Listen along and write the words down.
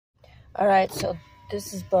All right, so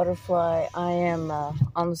this is Butterfly. I am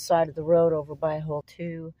on the side of the road over by Hole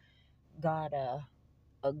 2. Got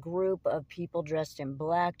a group of people dressed in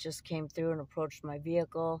black just came through and approached my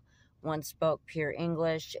vehicle. One spoke pure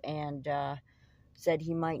English and said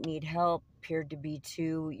he might need help. Appeared to be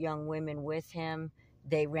two young women with him.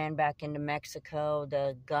 They ran back into Mexico.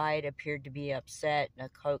 The guide appeared to be upset. A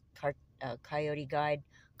coyote guide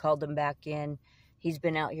called him back in. He's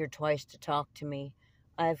been out here twice to talk to me.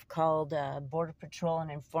 I've called Border Patrol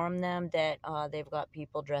and informed them that they've got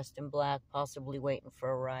people dressed in black, possibly waiting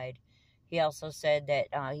for a ride. He also said that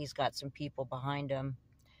he's got some people behind him.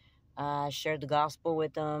 Shared the gospel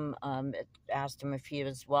with him, asked him if he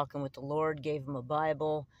was walking with the Lord, gave him a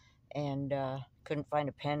Bible, and couldn't find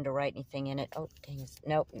a pen to write anything in it. Oh, dang,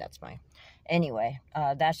 nope, that's mine. Anyway,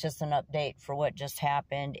 that's just an update for what just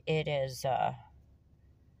happened. It is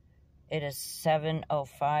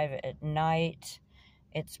 7:05 at night.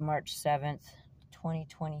 It's March 7th,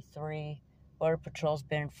 2023. Border Patrol's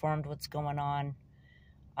been informed what's going on.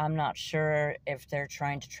 I'm not sure if they're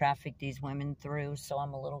trying to traffic these women through, so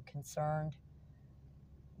I'm a little concerned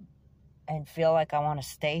and feel like I want to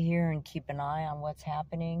stay here and keep an eye on what's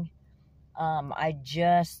happening. I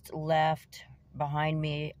just left behind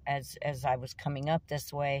me as I was coming up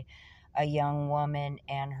this way a young woman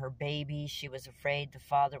and her baby. She was afraid the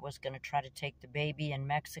father was going to try to take the baby in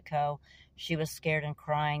Mexico. She was scared and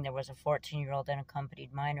crying. There was a 14-year-old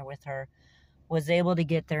unaccompanied minor with her. Was able to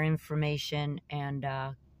get their information and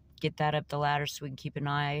get that up the ladder so we can keep an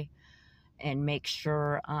eye and make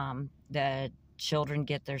sure that children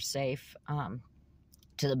get there safe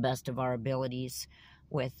to the best of our abilities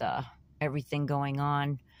with everything going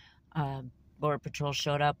on. Border Patrol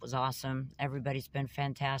showed up, was awesome. Everybody's been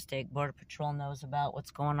fantastic. Border Patrol knows about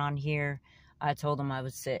what's going on here. I told them I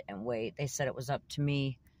would sit and wait. They said it was up to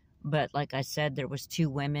me. But like I said, there was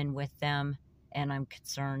two women with them, and I'm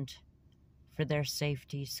concerned for their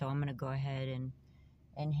safety, so I'm going to go ahead and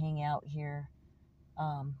hang out here.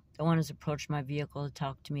 The one has approached my vehicle to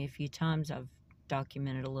talk to me a few times. I've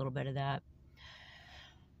documented a little bit of that.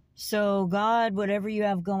 So, God, whatever you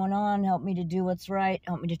have going on, help me to do what's right.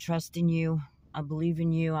 Help me to trust in you. I believe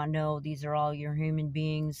in you. I know these are all your human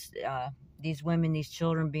beings. These women, these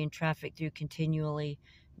children being trafficked through continually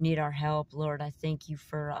need our help. Lord, I thank you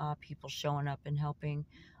for people showing up and helping.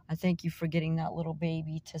 I thank you for getting that little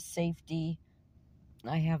baby to safety.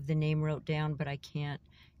 I have the name wrote down, but I can't.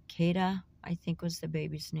 Kata, I think was the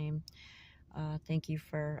baby's name. Thank you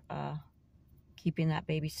for keeping that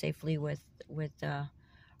baby safely with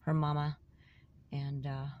her mama. And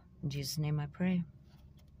in Jesus' name I pray.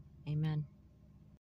 Amen.